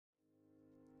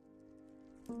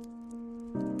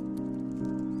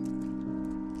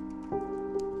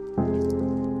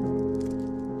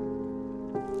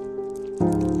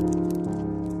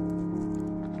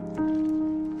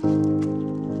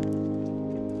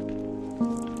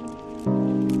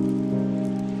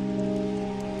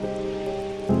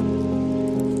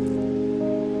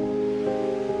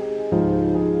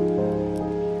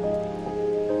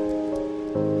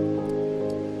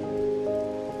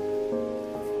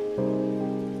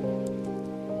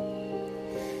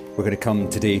We're going to come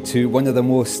today to one of the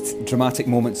most dramatic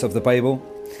moments of the Bible,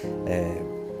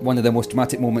 one of the most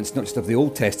dramatic moments not just of the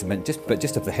Old Testament, but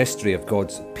just of the history of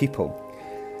God's people.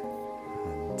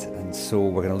 And so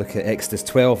we're going to look at Exodus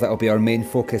 12. That'll be our main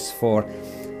focus for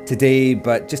today.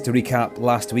 But just to recap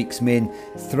last week's main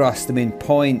thrust, the main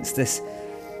points, this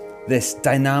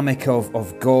dynamic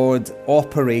of God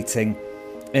operating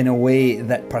in a way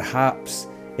that perhaps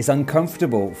is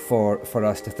uncomfortable for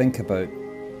us to think about.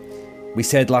 We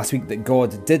said last week that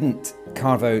God didn't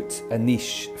carve out a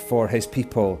niche for his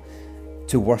people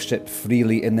to worship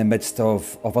freely in the midst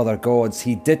of other gods.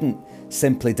 He didn't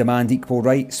simply demand equal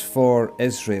rights for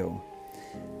Israel.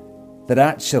 That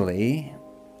actually,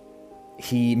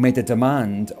 he made a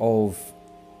demand of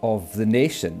the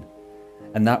nation.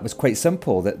 And that was quite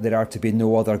simple, that there are to be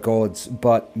no other gods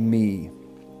but me.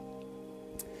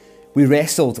 We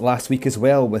wrestled last week as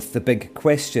well with the big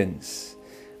questions.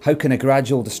 How can a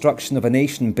gradual destruction of a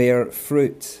nation bear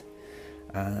fruit?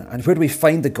 And where do we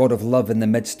find the God of love in the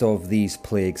midst of these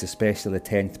plagues, especially the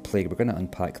 10th plague? We're going to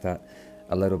unpack that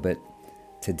a little bit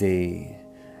today.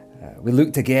 We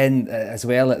looked again as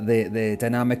well at the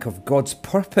dynamic of God's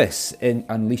purpose in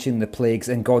unleashing the plagues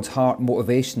and God's heart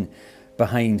motivation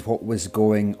behind what was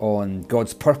going on.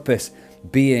 God's purpose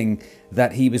being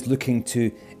that he was looking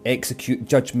to execute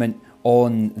judgment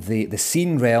on the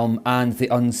seen realm and the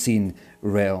unseen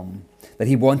realm. That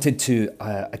he wanted to,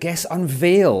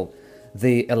 unveil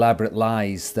the elaborate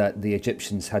lies that the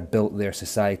Egyptians had built their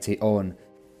society on.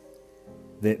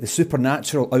 The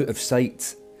supernatural out of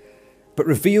sight, but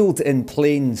revealed in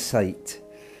plain sight,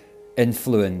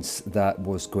 influence that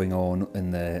was going on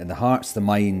in the hearts, the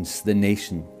minds, the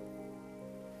nation.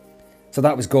 So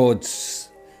that was God's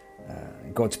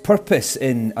purpose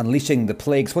in unleashing the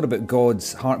plagues. What about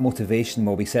God's heart motivation?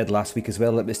 Well, we said last week as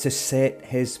well, it was to set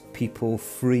his people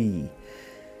free.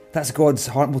 That's God's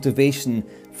heart motivation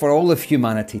for all of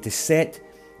humanity, to set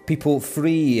people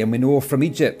free. And we know from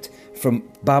Egypt, from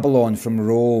Babylon, from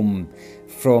Rome,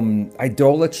 from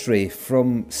idolatry,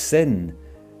 from sin,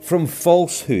 from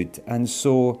falsehood. And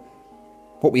so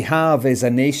what we have is a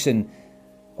nation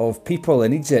of people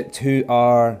in Egypt who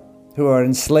are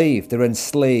enslaved. They're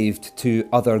enslaved to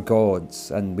other gods.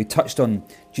 And we touched on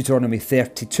Deuteronomy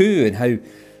 32 and how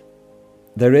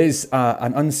there is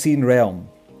an unseen realm.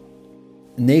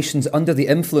 Nations under the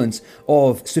influence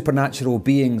of supernatural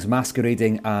beings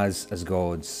masquerading as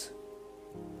gods.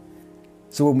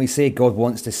 So when we say God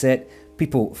wants to set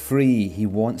people free, he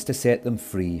wants to set them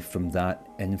free from that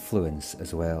influence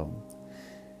as well.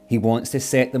 He wants to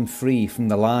set them free from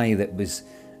the lie that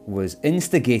was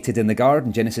instigated in the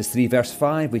garden. Genesis 3 verse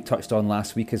 5 we touched on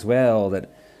last week as well,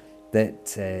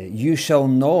 that you shall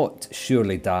not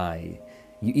surely die.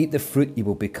 You eat the fruit, you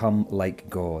will become like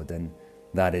God. And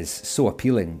that is so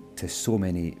appealing to so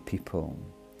many people.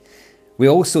 We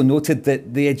also noted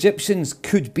that the Egyptians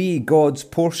could be God's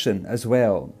portion as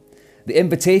well. The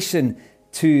invitation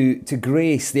to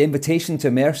grace, the invitation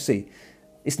to mercy,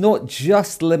 it's not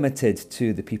just limited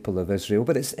to the people of Israel,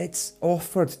 but it's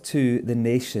offered to the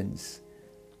nations.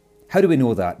 How do we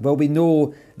know that? Well, we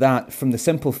know that from the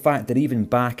simple fact that even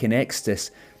back in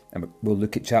Exodus, and we'll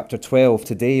look at chapter 12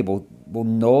 today, we'll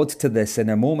nod to this in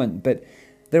a moment, but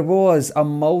there was a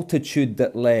multitude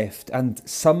that left, and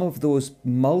some of those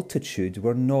multitude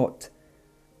were not,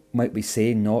 might we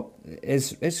say, not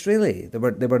Israeli. They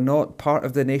were not part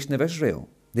of the nation of Israel.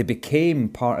 They became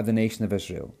part of the nation of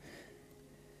Israel.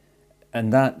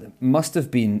 And that must have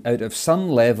been out of some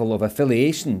level of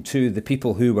affiliation to the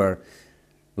people who were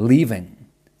leaving,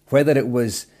 whether it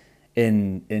was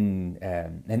in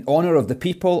honour of the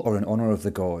people or in honour of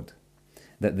the God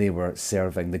that they were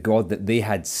serving, the God that they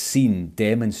had seen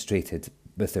demonstrated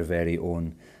with their very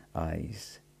own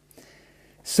eyes.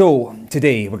 So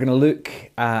today we're going to look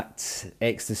at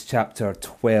Exodus chapter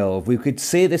 12. We could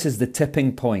say this is the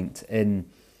tipping point in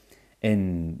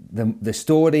the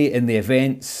story, in the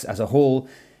events as a whole.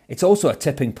 It's also a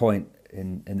tipping point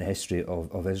in the history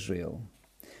of Israel.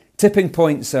 Tipping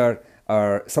points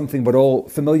are something we're all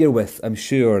familiar with, I'm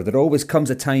sure. There always comes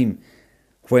a time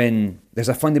when there's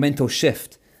a fundamental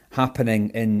shift happening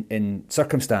in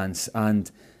circumstance,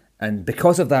 and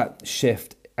because of that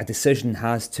shift, a decision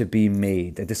has to be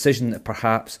made, a decision that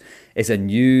perhaps is a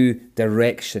new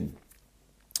direction.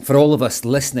 For all of us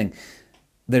listening,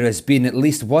 there has been at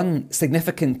least one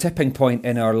significant tipping point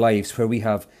in our lives where we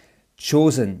have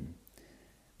chosen,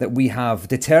 that we have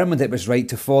determined it was right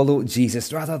to follow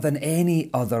Jesus rather than any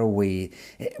other way.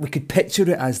 We could picture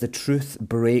it as the truth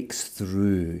breaks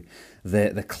through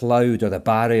the cloud or the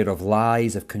barrier of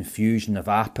lies, of confusion, of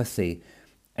apathy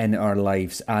in our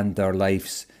lives, and our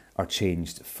lives are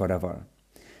changed forever.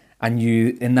 And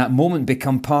you, in that moment,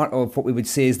 become part of what we would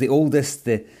say is the oldest,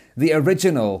 the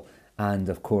original, and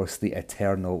of course the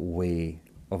eternal way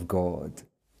of God.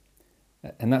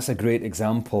 And that's a great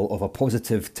example of a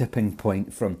positive tipping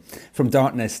point from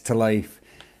darkness to life.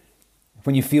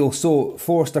 When you feel so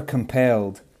forced or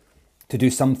compelled to do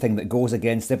something that goes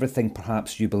against everything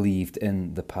perhaps you believed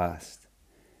in the past.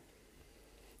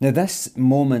 Now this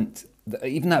moment,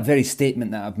 even that very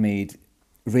statement that I've made,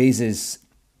 raises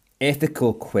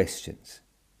ethical questions.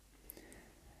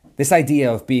 This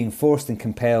idea of being forced and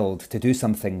compelled to do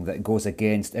something that goes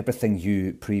against everything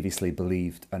you previously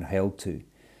believed and held to.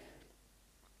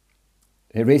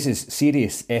 It raises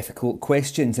serious ethical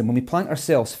questions, and when we plant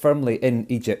ourselves firmly in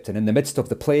Egypt and in the midst of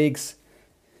the plagues,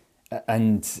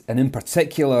 and in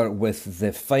particular with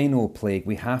the final plague,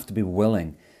 we have to be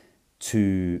willing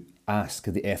to ask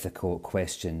the ethical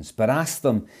questions, but ask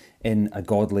them in a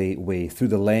godly way, through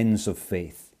the lens of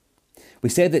faith. We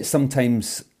said that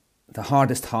sometimes the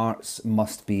hardest hearts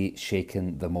must be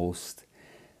shaken the most.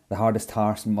 The hardest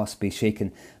hearts must be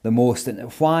shaken the most.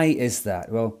 And why is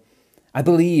that? Well, I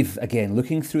believe, again,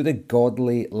 looking through the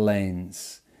godly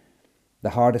lens,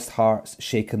 the hardest hearts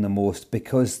shaken the most,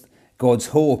 because God's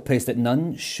hope is that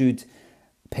none should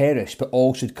perish, but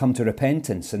all should come to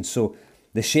repentance. And so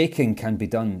the shaking can be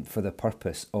done for the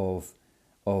purpose of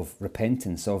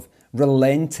repentance, of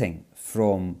relenting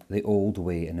from the old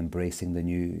way and embracing the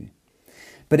new.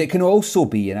 But it can also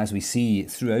be, and as we see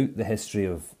throughout the history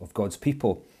of God's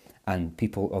people and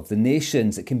people of the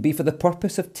nations, it can be for the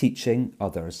purpose of teaching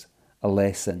others a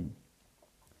lesson.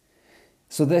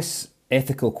 So this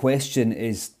ethical question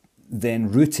is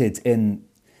then rooted in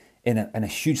a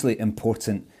hugely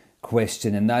important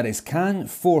question, and that is, can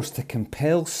force to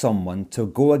compel someone to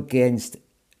go against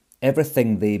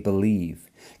everything they believe,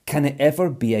 can it ever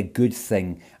be a good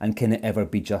thing, and can it ever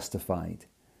be justified?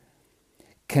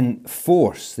 Can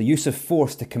force, the use of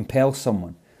force to compel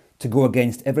someone to go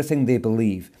against everything they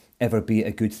believe, ever be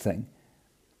a good thing?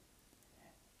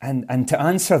 And to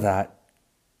answer that,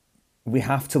 we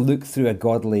have to look through a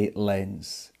godly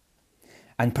lens,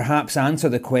 and perhaps answer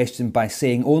the question by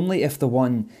saying only if the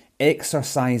one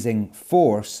exercising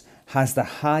force has the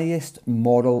highest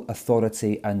moral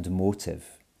authority and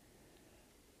motive.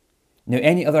 Now,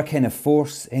 any other kind of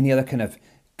force, any other kind of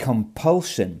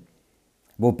compulsion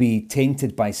will be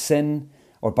tainted by sin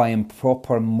or by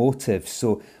improper motives.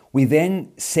 So we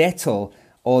then settle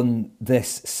on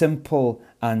this simple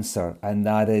answer, and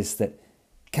that is that,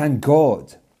 can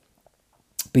God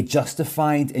be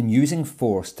justified in using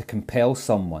force to compel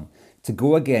someone to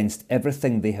go against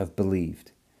everything they have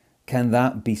believed? Can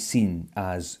that be seen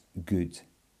as good?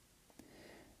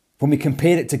 When we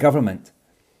compare it to government,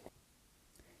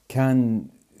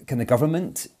 can the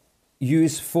government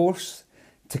use force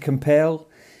to compel?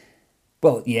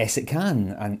 Well, yes, it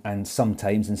can, and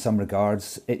sometimes, in some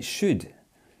regards, it should.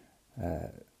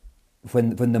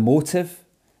 When the motive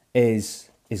is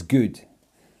good.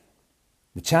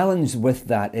 The challenge with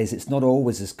that is it's not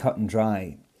always as cut and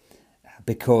dry,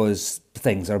 because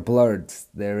things are blurred.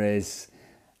 There is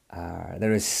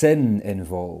sin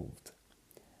involved.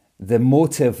 The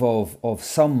motive of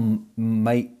some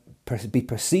might be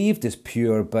perceived as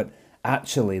pure, but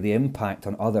actually the impact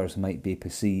on others might be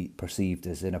perceived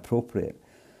as inappropriate.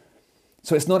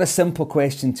 So it's not a simple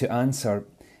question to answer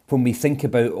when we think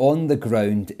about on the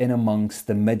ground in amongst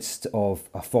the midst of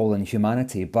a fallen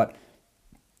humanity, but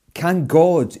can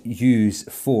God use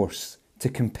force to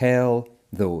compel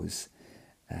those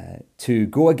to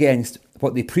go against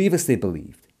what they previously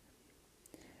believed?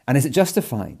 And is it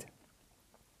justified?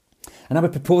 And I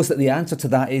would propose that the answer to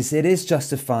that is it is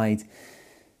justified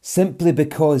simply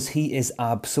because he is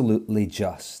absolutely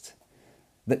just.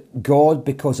 That God,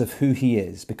 because of who he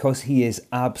is, because he is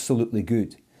absolutely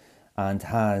good and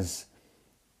has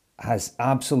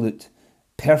absolute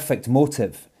perfect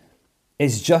motive,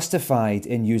 is justified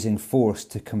in using force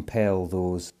to compel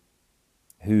those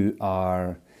who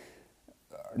are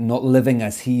not living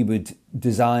as he would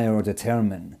desire or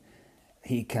determine.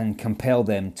 He can compel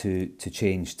them to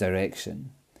change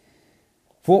direction.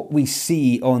 What we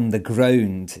see on the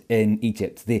ground in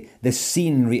Egypt, the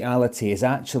seen reality, is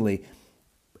actually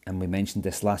and we mentioned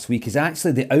this last week, is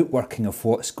actually the outworking of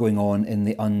what's going on in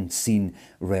the unseen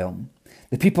realm.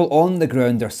 The people on the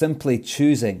ground are simply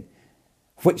choosing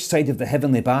which side of the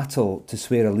heavenly battle to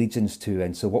swear allegiance to.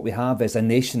 And so what we have is a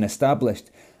nation established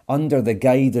under the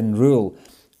guide and rule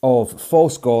of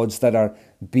false gods that are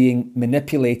being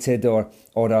manipulated or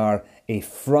are a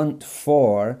front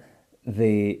for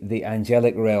the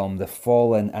angelic realm, the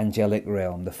fallen angelic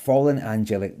realm, the fallen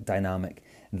angelic dynamic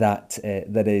that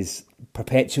is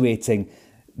perpetuating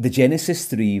the Genesis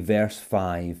 3 verse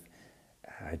 5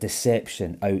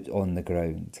 deception out on the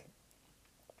ground.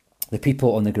 The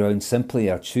people on the ground simply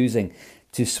are choosing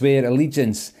to swear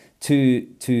allegiance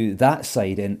to that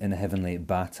side in a heavenly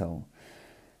battle.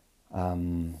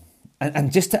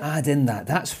 And just to add in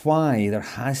that's why there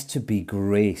has to be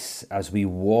grace as we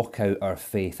walk out our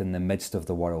faith in the midst of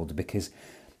the world, because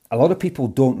a lot of people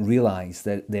don't realise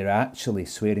that they're actually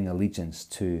swearing allegiance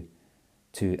to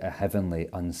a heavenly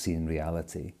unseen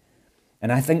reality.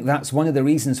 And I think that's one of the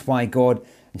reasons why God,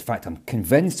 in fact, I'm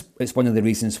convinced it's one of the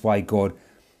reasons why God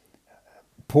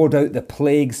poured out the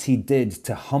plagues he did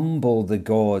to humble the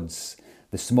gods,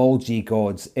 the small g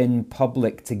gods, in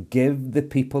public, to give the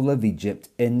people of Egypt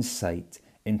insight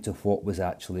into what was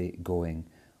actually going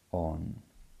on.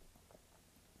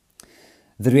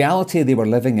 The reality they were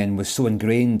living in was so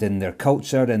ingrained in their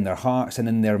culture, in their hearts and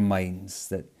in their minds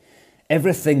that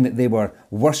everything that they were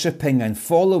worshipping and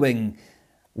following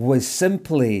was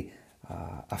simply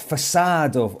a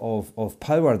facade of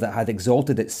power that had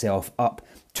exalted itself up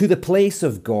to the place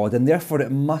of God, and therefore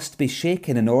it must be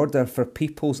shaken in order for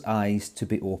people's eyes to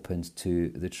be opened to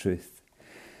the truth.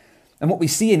 And what we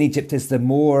see in Egypt is the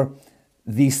more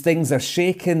these things are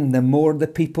shaken, the more the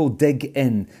people dig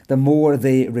in, the more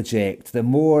they reject, the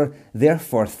more,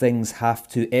 therefore, things have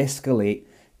to escalate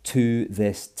to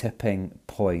this tipping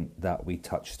point that we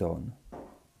touched on.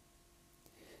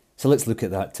 So let's look at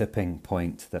that tipping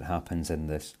point that happens in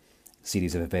this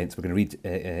series of events. We're going to read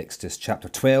Exodus chapter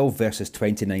 12, verses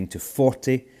 29 to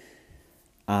 40.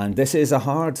 And this is a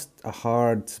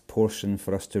hard portion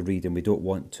for us to read, and we don't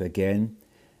want to, again,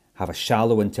 have a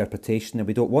shallow interpretation, and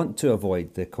we don't want to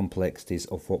avoid the complexities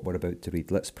of what we're about to read.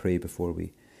 Let's pray before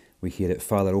we hear it.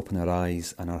 Father, open our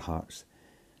eyes and our hearts.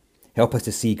 Help us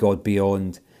to see God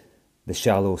beyond the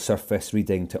shallow surface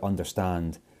reading, to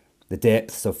understand the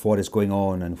depths of what is going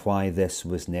on and why this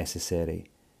was necessary.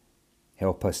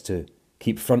 Help us to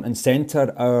keep front and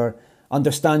centre our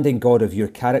understanding, God, of your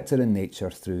character and nature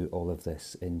through all of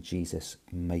this. In Jesus'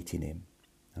 mighty name.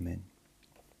 Amen.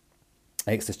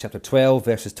 Exodus chapter 12,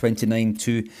 verses 29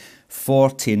 to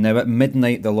 40. Now at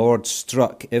midnight the Lord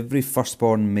struck every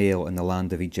firstborn male in the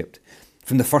land of Egypt,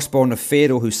 from the firstborn of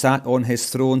Pharaoh who sat on his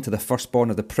throne to the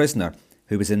firstborn of the prisoner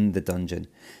who was in the dungeon,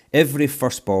 every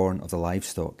firstborn of the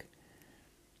livestock.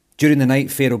 During the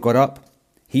night Pharaoh got up,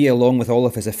 he along with all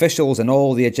of his officials and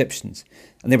all the Egyptians,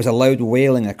 and there was a loud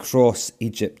wailing across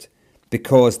Egypt,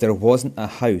 because there wasn't a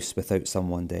house without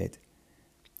someone dead.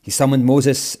 He summoned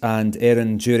Moses and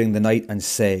Aaron during the night and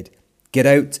said, "Get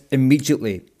out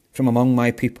immediately from among my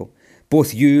people,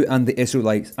 both you and the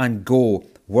Israelites, and go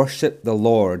worship the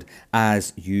Lord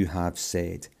as you have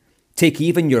said. Take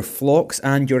even your flocks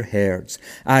and your herds,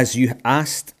 as you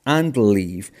asked, and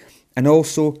leave, and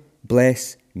also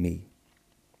bless me."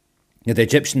 Now the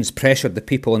Egyptians pressured the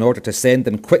people in order to send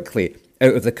them quickly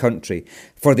out of the country,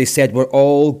 for they said, "We're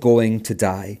all going to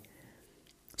die."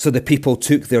 So the people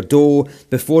took their dough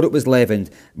before it was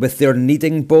leavened, with their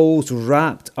kneading bowls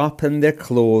wrapped up in their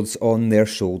clothes on their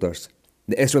shoulders.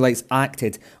 The Israelites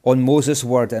acted on Moses'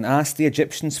 word and asked the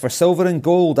Egyptians for silver and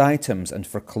gold items and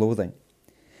for clothing.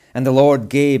 And the Lord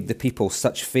gave the people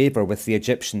such favour with the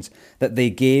Egyptians that they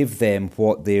gave them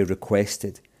what they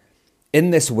requested.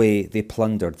 In this way they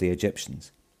plundered the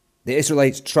Egyptians. The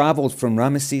Israelites travelled from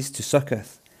Ramesses to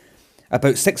Succoth,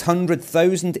 about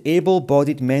 600,000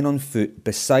 able-bodied men on foot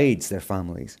besides their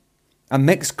families. A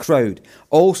mixed crowd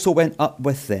also went up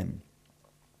with them,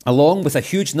 along with a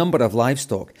huge number of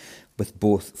livestock, with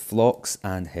both flocks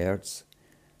and herds.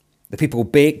 The people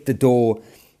baked the dough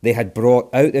they had brought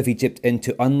out of Egypt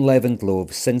into unleavened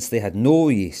loaves, since they had no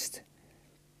yeast.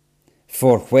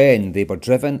 For when they were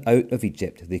driven out of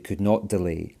Egypt, they could not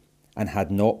delay, and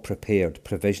had not prepared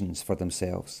provisions for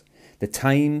themselves. The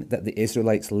time that the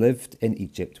Israelites lived in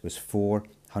Egypt was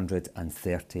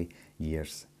 430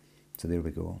 years. So there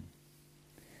we go.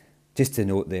 Just to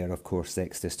note there, of course,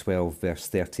 Exodus 12, verse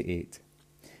 38.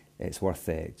 It's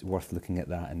worth looking at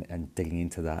that and digging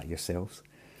into that yourselves.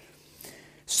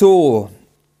 So,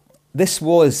 this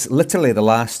was literally the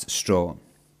last straw.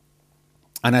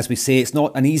 And as we say, it's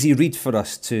not an easy read for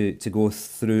us to go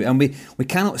through. And we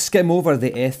cannot skim over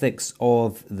the ethics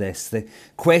of this. The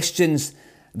questions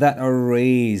that are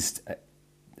raised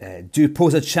do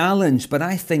pose a challenge, but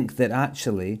I think that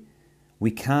actually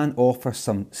we can offer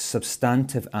some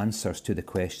substantive answers to the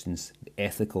questions, the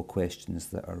ethical questions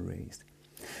that are raised.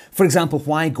 For example,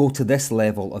 why go to this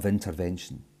level of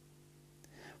intervention?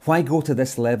 Why go to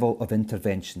this level of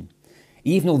intervention?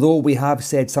 Even although we have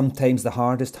said sometimes the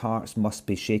hardest hearts must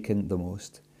be shaken the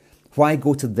most. Why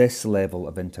go to this level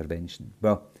of intervention?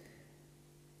 Well,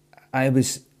 I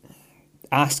was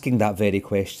asking that very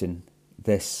question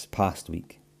this past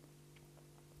week.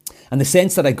 And the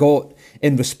sense that I got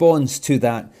in response to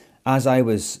that as I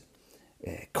was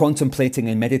contemplating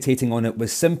and meditating on it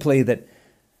was simply that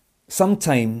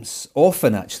sometimes,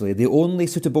 often actually, the only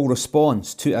suitable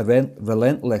response to a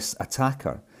relentless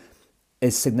attacker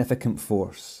is significant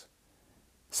force.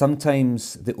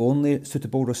 Sometimes the only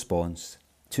suitable response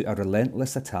to a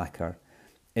relentless attacker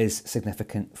is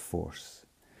significant force.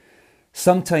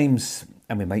 Sometimes,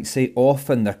 and we might say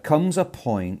often, there comes a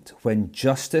point when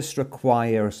justice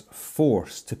requires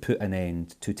force to put an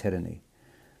end to tyranny.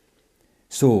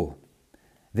 So,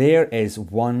 there is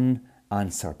one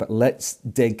answer, but let's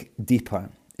dig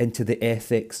deeper into the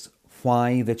ethics.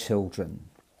 Why the children?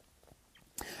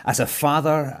 As a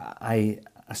father, I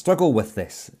struggle with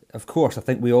this. Of course, I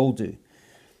think we all do.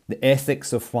 The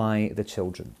ethics of why the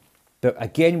children. But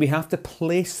again, we have to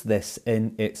place this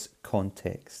in its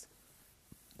context.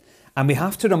 And we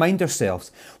have to remind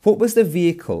ourselves, what was the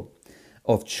vehicle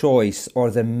of choice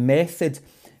or the method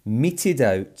meted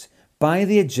out by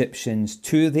the Egyptians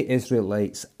to the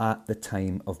Israelites at the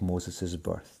time of Moses'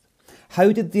 birth?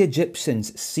 How did the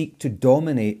Egyptians seek to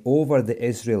dominate over the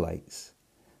Israelites?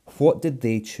 What did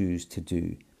they choose to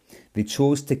do? They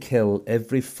chose to kill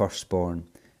every firstborn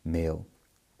male.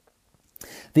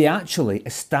 They actually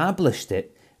established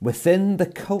it within the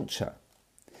culture.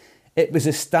 It was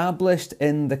established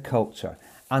in the culture.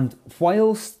 And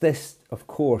whilst this, of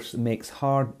course, makes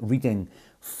hard reading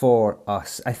for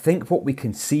us, I think what we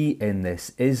can see in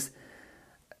this is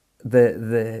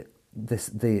the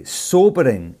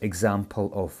sobering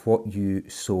example of what you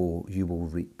sow, you will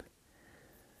reap.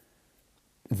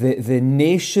 The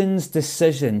nation's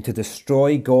decision to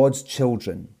destroy God's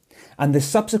children and the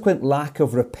subsequent lack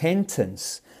of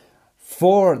repentance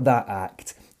for that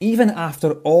act, even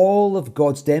after all of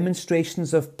God's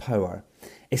demonstrations of power,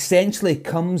 essentially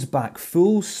comes back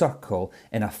full circle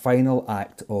in a final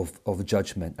act of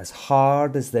judgment, as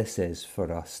hard as this is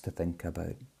for us to think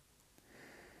about.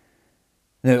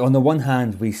 Now, on the one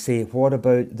hand, we say, what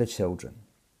about the children?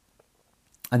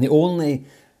 And the only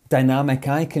dynamic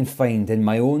I can find in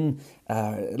my own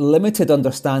limited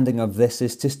understanding of this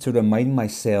is just to remind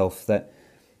myself that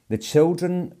the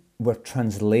children were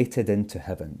translated into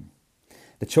heaven.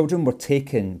 The children were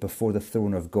taken before the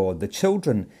throne of God. The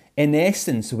children, in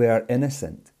essence, were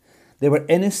innocent. They were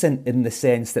innocent in the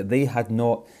sense that they had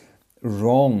not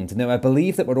wronged. Now, I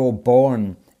believe that we're all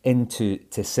born into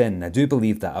sin. I do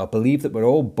believe that. I believe that we're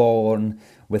all born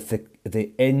with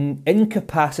the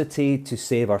incapacity to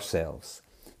save ourselves,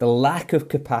 the lack of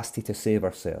capacity to save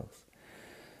ourselves.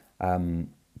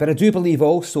 But I do believe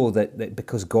also that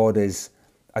because God is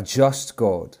a just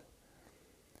God,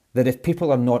 that if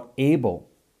people are not able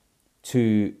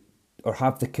to or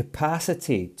have the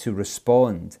capacity to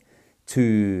respond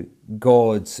to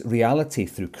God's reality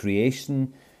through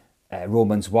creation,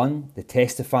 Romans 1, the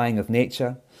testifying of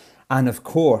nature, and of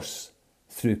course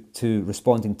to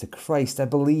responding to Christ, I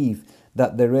believe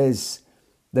that there is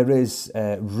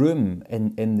room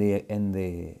in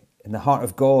the heart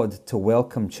of God to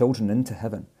welcome children into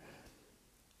heaven.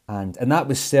 And that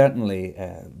was certainly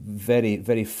very,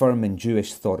 very firm in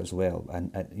Jewish thought as well.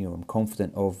 And I'm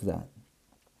confident of that.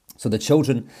 So the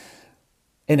children,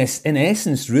 in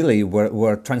essence, really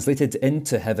were translated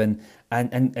into heaven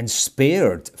and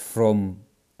spared from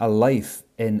a life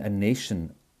in a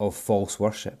nation of false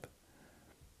worship.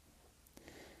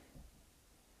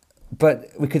 But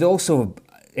we could also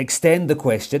extend the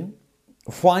question,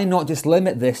 why not just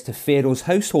limit this to Pharaoh's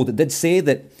household? It did say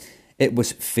that it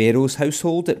was Pharaoh's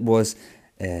household. It was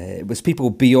people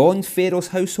beyond Pharaoh's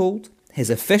household, his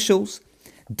officials,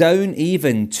 down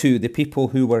even to the people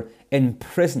who were in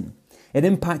prison. It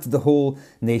impacted the whole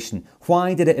nation.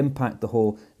 Why did it impact the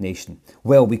whole nation?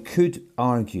 Well, we could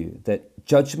argue that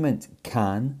judgment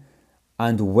can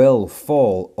and will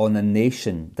fall on a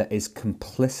nation that is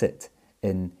complicit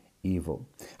in evil.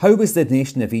 How was the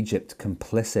nation of Egypt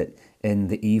complicit in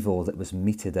the evil that was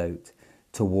meted out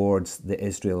towards the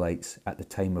Israelites at the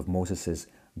time of Moses'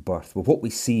 birth? Well, what we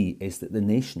see is that the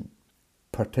nation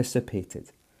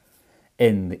participated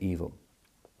in the evil.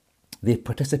 They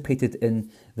participated in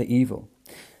the evil.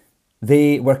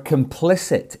 They were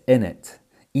complicit in it,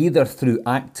 either through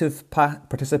active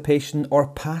participation or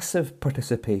passive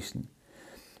participation.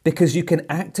 Because you can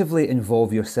actively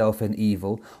involve yourself in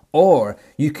evil, or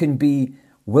you can be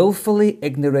willfully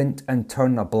ignorant and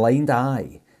turn a blind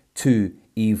eye to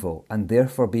evil and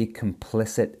therefore be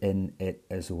complicit in it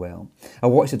as well. I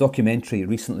watched a documentary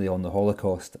recently on the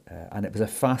Holocaust, and it was a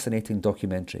fascinating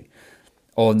documentary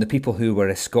on the people who were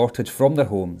escorted from their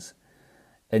homes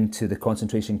into the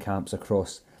concentration camps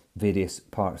across various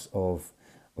parts of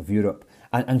Europe.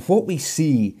 And what we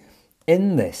see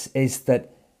in this is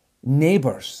that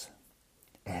neighbours,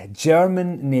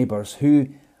 German neighbours who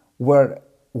were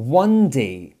one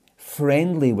day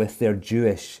friendly with their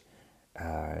Jewish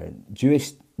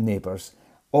neighbours,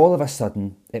 all of a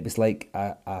sudden it was like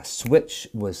a switch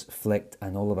was flicked,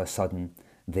 and all of a sudden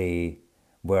they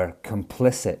were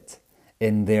complicit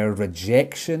in their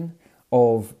rejection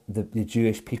of the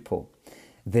Jewish people,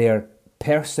 their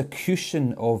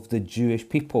persecution of the Jewish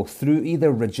people through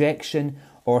either rejection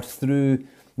or through,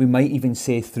 we might even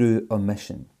say, through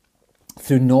omission,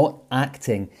 through not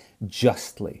acting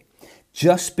justly.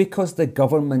 Just because the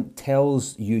government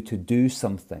tells you to do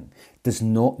something does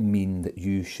not mean that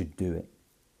you should do it.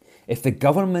 If the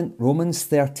government, Romans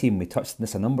 13, we touched on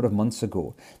this a number of months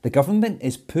ago, the government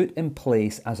is put in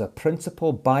place as a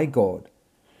principle by God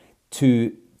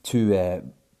to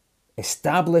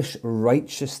establish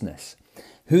righteousness.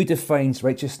 Who defines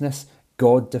righteousness?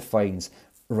 God defines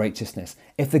righteousness.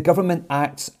 If the government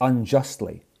acts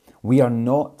unjustly, we are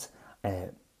not,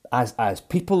 as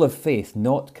people of faith,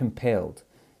 not compelled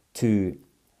to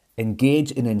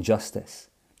engage in injustice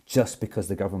just because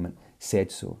the government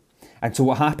said so. And so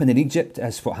what happened in Egypt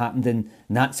is what happened in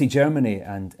Nazi Germany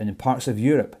and in parts of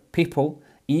Europe. People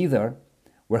either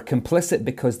were complicit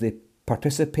because they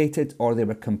participated, or they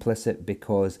were complicit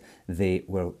because they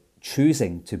were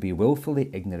choosing to be willfully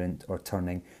ignorant or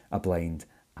turning a blind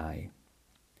eye.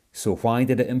 So why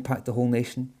did it impact the whole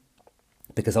nation?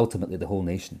 Because ultimately the whole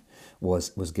nation was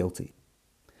guilty.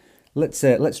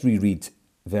 Let's reread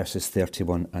verses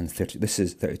 31 and 30. This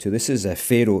is 32. This is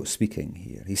Pharaoh speaking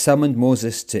here. He summoned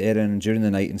Moses to Aaron during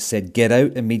the night and said, "Get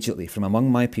out immediately from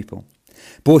among my people,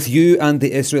 both you and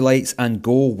the Israelites, and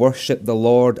go worship the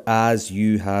Lord as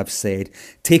you have said.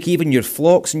 Take even your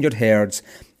flocks and your herds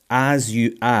as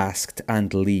you asked,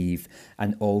 and leave,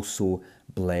 and also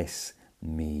bless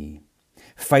me."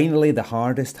 Finally, the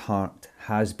hardest heart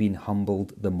has been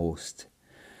humbled the most.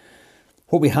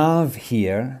 What we have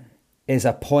here is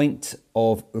a point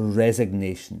of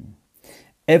resignation.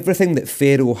 Everything that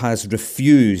Pharaoh has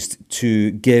refused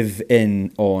to give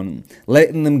in on,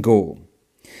 letting them go.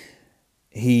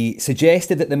 He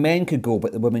suggested that the men could go,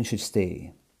 but the women should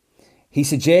stay. He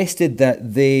suggested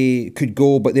that they could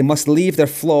go, but they must leave their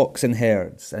flocks and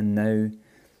herds. And now,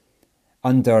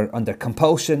 under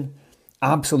compulsion,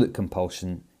 absolute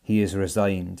compulsion, he is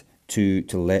resigned to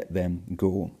let them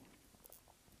go.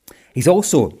 He's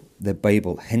also, the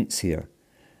Bible hints here,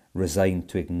 resigned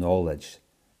to acknowledge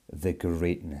the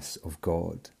greatness of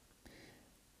God.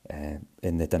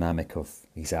 In the dynamic of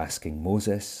he's asking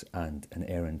Moses and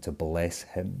Aaron to bless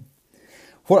him.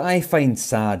 What I find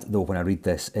sad, though, when I read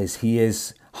this, is he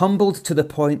is humbled to the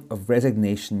point of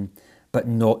resignation, but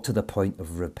not to the point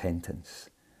of repentance.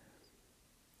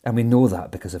 And we know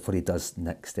that because of what he does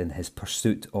next in his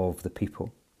pursuit of the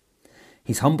people.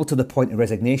 He's humble to the point of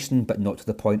resignation, but not to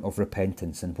the point of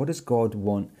repentance. And what does God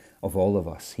want of all of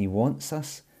us? He wants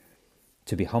us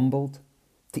to be humbled,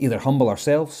 to either humble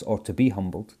ourselves or to be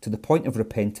humbled to the point of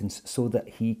repentance, so that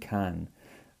he can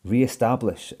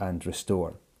re-establish and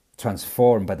restore,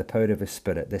 transform by the power of his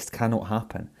Spirit. This cannot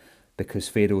happen because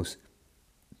Pharaoh's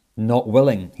not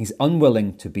willing, he's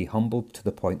unwilling to be humbled to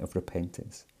the point of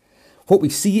repentance. What we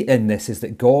see in this is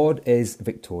that God is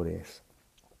victorious.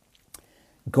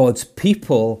 God's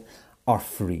people are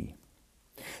free.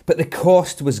 But the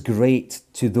cost was great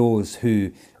to those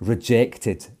who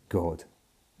rejected God.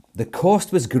 The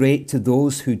cost was great to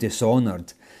those who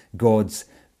dishonoured God's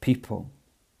people.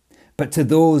 But to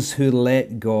those who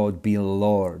let God be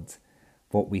Lord,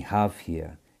 what we have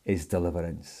here is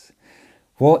deliverance.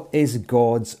 What is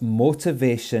God's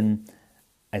motivation,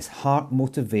 his heart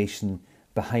motivation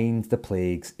behind the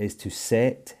plagues, is to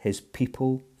set his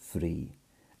people free.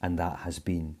 And that has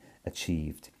been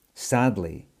achieved,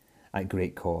 sadly, at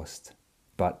great cost.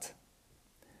 But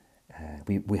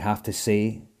we have to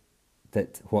say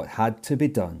that what had to be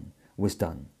done was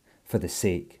done for the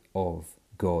sake of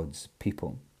God's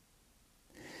people.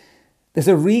 There's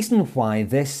a reason why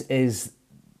this is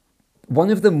one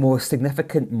of the most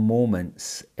significant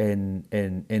moments in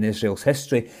Israel's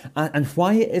history, and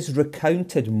why it is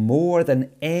recounted more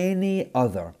than any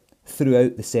other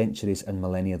throughout the centuries and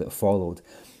millennia that followed.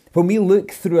 When we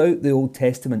look throughout the Old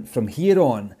Testament from here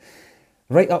on,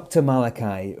 right up to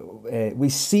Malachi, we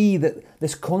see that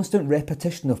this constant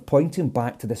repetition of pointing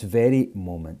back to this very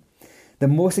moment, the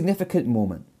most significant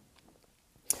moment.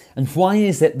 And why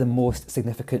is it the most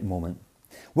significant moment?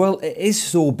 Well, it is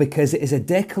so because it is a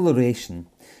declaration.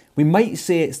 We might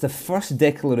say it's the first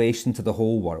declaration to the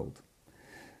whole world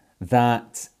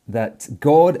that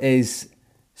God is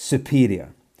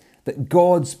superior, that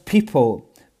God's people,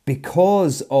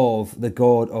 because of the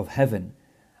God of heaven,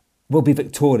 will be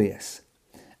victorious.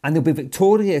 And they'll be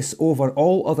victorious over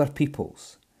all other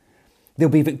peoples. They'll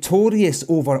be victorious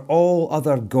over all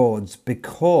other gods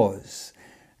because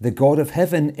the God of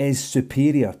heaven is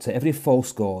superior to every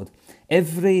false god,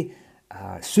 every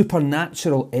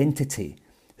supernatural entity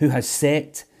who has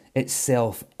set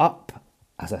itself up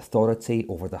as authority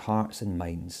over the hearts and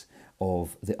minds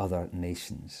of the other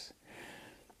nations.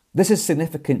 This is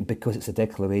significant because it's a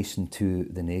declaration to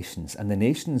the nations, and the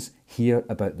nations hear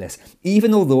about this.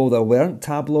 Even although there weren't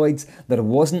tabloids, there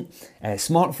wasn't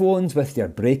smartphones with your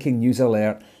breaking news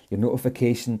alert, your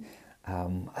notification,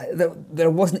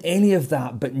 there wasn't any of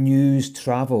that, but news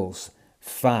travels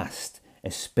fast,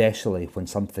 especially when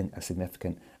something as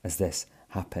significant as this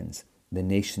happens. The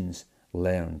nations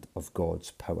learned of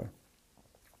God's power.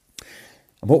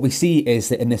 And what we see is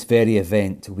that in this very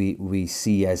event, we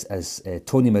see, as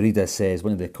Tony Merida says,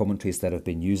 one of the commentaries that I've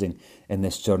been using in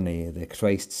this journey, the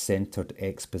Christ-centred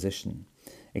exposition,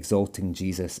 exalting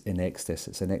Jesus in Exodus.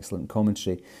 It's an excellent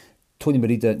commentary. Tony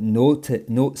Merida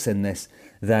notes in this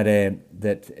that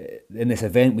in this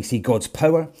event we see God's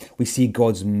power, we see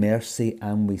God's mercy,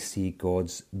 and we see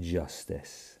God's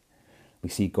justice. We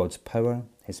see God's power,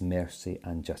 His mercy,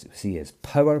 and justice. We see His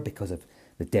power because of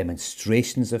the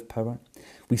demonstrations of power.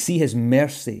 We see His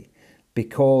mercy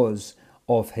because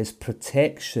of His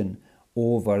protection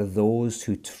over those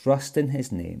who trust in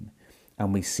His name.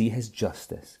 And we see His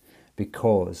justice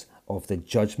because of the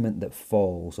judgment that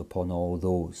falls upon all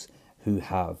those who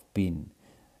have been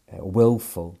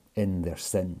willful in their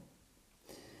sin.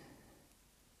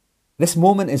 This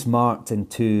moment is marked in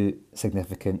two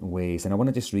significant ways, and I want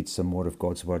to just read some more of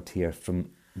God's word here from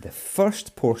the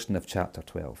first portion of chapter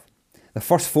 12. The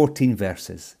first 14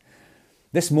 verses.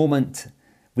 This moment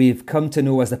we've come to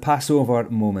know as the Passover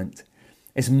moment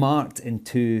is marked in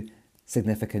two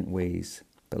significant ways.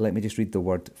 But let me just read the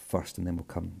word first and then we'll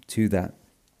come to that.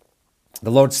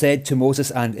 The Lord said to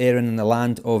Moses and Aaron in the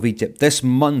land of Egypt, "This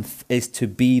month is to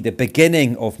be the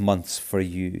beginning of months for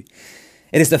you.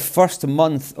 It is the first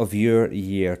month of your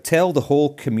year. Tell the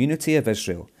whole community of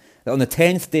Israel that on the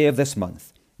 10th day of this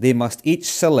month, they must each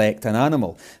select an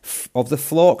animal of the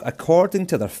flock according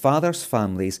to their father's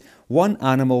families, one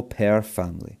animal per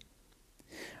family.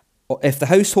 If the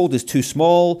household is too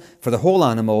small for the whole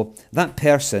animal, that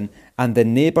person and the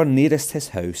neighbour nearest his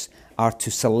house are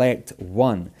to select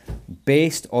one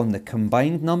based on the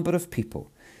combined number of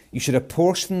people. You should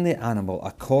apportion the animal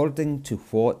according to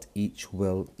what each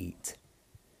will eat.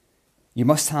 You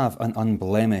must have an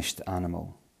unblemished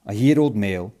animal, a year-old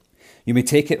male. You may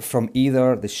take it from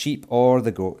either the sheep or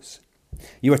the goats.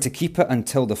 You are to keep it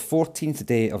until the 14th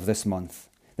day of this month.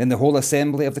 Then the whole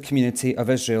assembly of the community of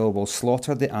Israel will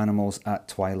slaughter the animals at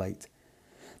twilight.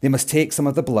 They must take some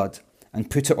of the blood and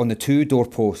put it on the 2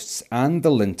 doorposts and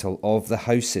the lintel of the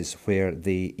houses where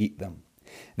they eat them.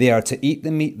 They are to eat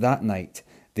the meat that night.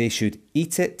 They should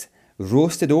eat it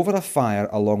roasted over a fire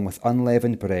along with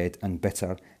unleavened bread and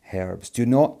bitter herbs. Do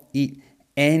not eat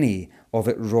any of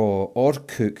it raw or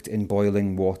cooked in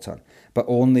boiling water, but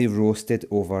only roasted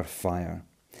over fire.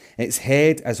 Its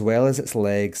head as well as its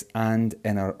legs and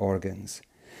inner organs.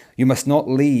 You must not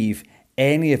leave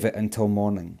any of it until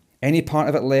morning. Any part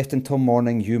of it left until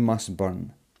morning you must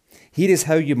burn. Here is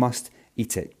how you must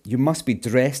eat it. You must be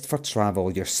dressed for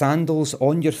travel, your sandals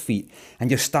on your feet and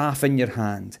your staff in your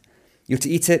hand. You're to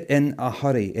eat it in a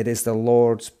hurry. It is the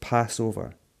Lord's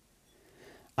Passover.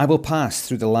 I will pass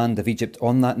through the land of Egypt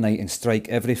on that night and strike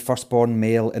every firstborn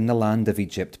male in the land of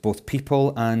Egypt, both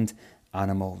people and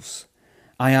animals.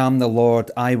 I am the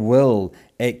Lord. I will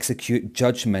execute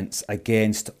judgments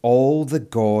against all the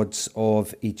gods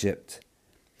of Egypt.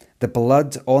 The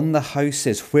blood on the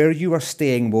houses where you are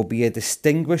staying will be a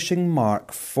distinguishing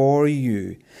mark for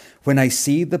you. When I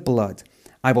see the blood,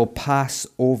 I will pass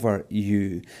over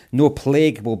you. No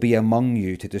plague will be among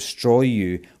you to destroy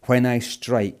you when I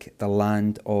strike the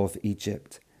land of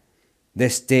Egypt.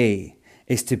 This day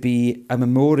is to be a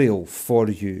memorial for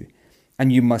you,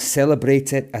 and you must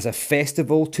celebrate it as a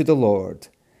festival to the Lord.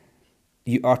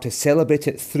 You are to celebrate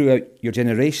it throughout your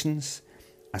generations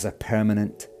as a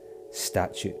permanent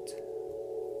statute.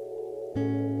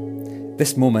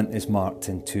 This moment is marked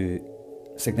in two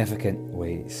significant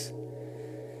ways.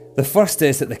 The first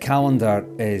is that the calendar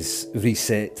is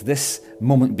reset. This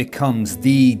moment becomes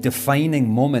the defining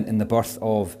moment in the birth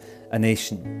of a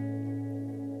nation.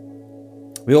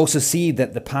 We also see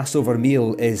that the Passover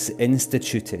meal is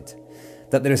instituted,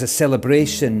 that there is a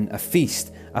celebration, a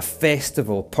feast, a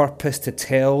festival, purposed to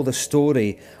tell the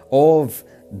story of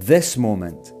this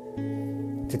moment,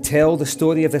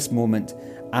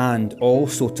 and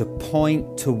also to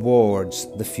point towards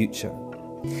the future.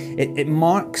 It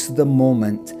marks the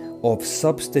moment of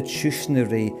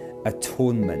substitutionary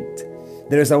atonement.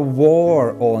 There is a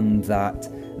war on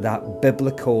that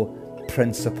biblical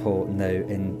principle now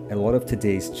in a lot of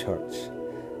today's church.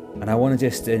 And I want to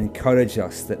just encourage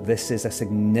us that this is a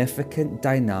significant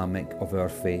dynamic of our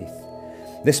faith.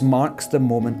 This marks the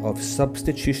moment of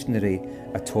substitutionary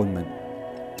atonement,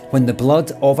 when the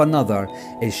blood of another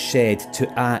is shed to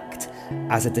act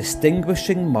as a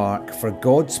distinguishing mark for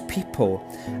God's people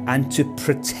and to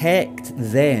protect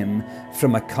them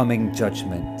from a coming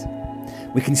judgment.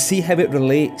 We can see how it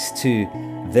relates to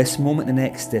this moment in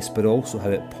Exodus, but also how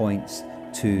it points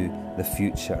to the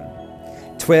future.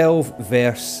 12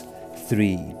 verse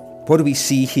 3. What do we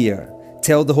see here?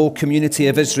 Tell the whole community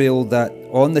of Israel that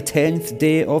on the 10th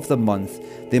day of the month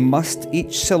they must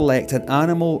each select an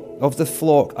animal of the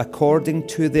flock according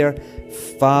to their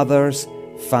fathers'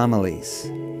 families.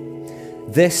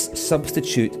 This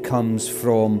substitute comes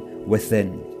from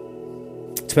within.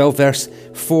 12 verse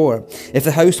 4. If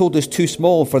the household is too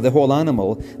small for the whole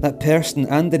animal, that person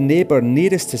and the neighbour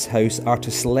nearest his house are to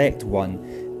select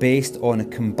one based on a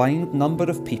combined number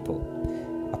of people.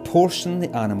 Apportion the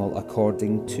animal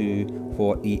according to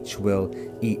what each will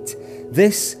eat.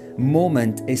 This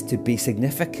moment is to be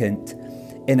significant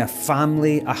in a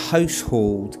family, a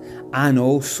household, and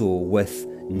also with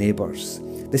neighbours.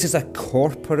 This is a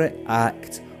corporate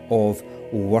act of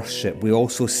worship. We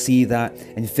also see that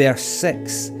in verse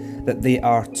 6, that they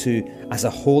are to, as a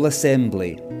whole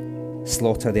assembly,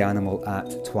 slaughter the animal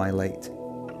at twilight.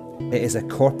 It is a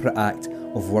corporate act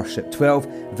of worship. 12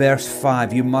 verse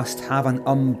 5, you must have an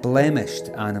unblemished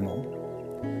animal,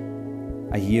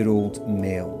 a year-old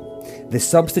male. The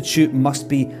substitute must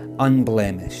be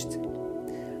unblemished.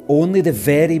 Only the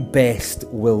very best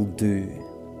will do.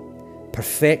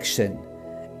 Perfection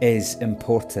is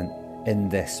important in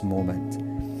this moment.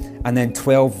 And then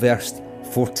 12 verse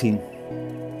 14.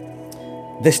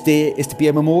 This day is to be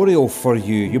a memorial for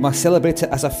you. You must celebrate it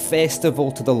as a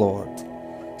festival to the Lord.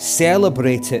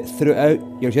 Celebrate it throughout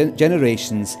your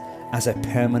generations as a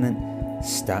permanent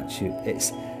statute.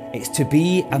 It's to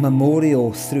be a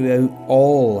memorial throughout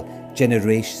all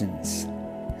generations.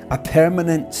 A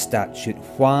permanent statute.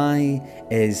 Why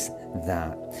is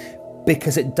that?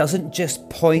 Because it doesn't just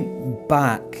point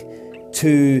back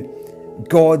to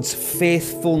God's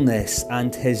faithfulness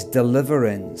and his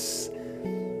deliverance,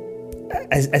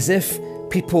 as if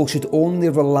people should only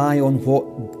rely on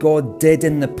what God did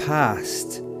in the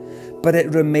past, but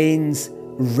it remains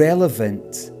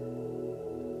relevant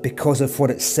because of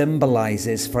what it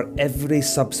symbolises for every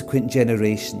subsequent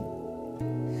generation.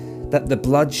 That the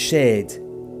blood shed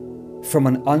from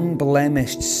an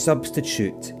unblemished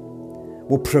substitute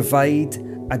will provide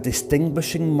a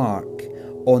distinguishing mark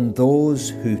on those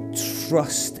who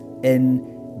trust in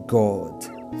God.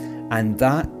 And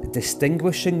that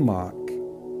distinguishing mark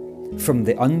from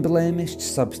the unblemished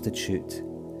substitute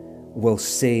will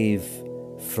save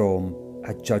from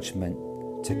a judgment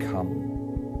to come.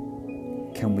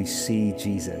 Can we see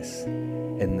Jesus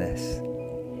in this?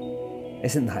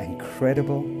 Isn't that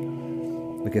incredible?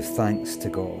 We give thanks to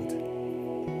God.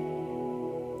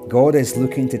 God is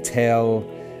looking to tell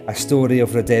a story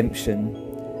of redemption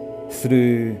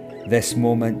through this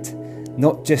moment,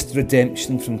 not just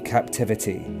redemption from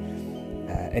captivity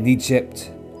in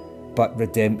Egypt, but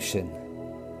redemption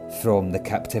from the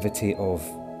captivity of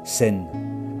sin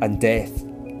and death.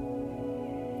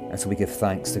 And so we give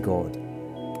thanks to God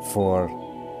for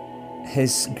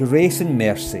his grace and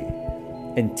mercy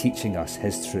in teaching us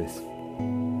his truth.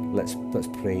 Let's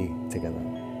pray together.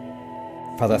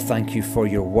 Father, thank you for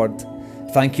your word.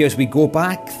 Thank you as we go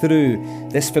back through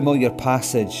this familiar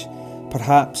passage.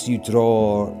 Perhaps you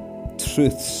draw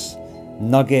truths,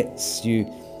 nuggets, you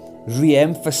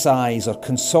re-emphasize or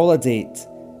consolidate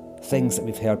things that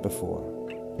we've heard before.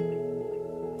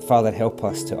 Father, help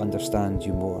us to understand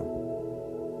you more,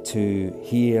 to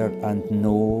hear and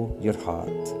know your heart,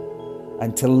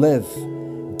 and to live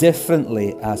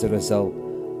differently as a result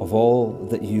of all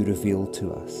that you reveal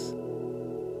to us.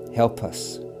 Help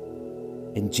us.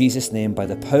 In Jesus' name, by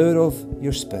the power of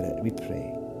your Spirit, we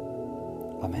pray.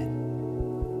 Amen.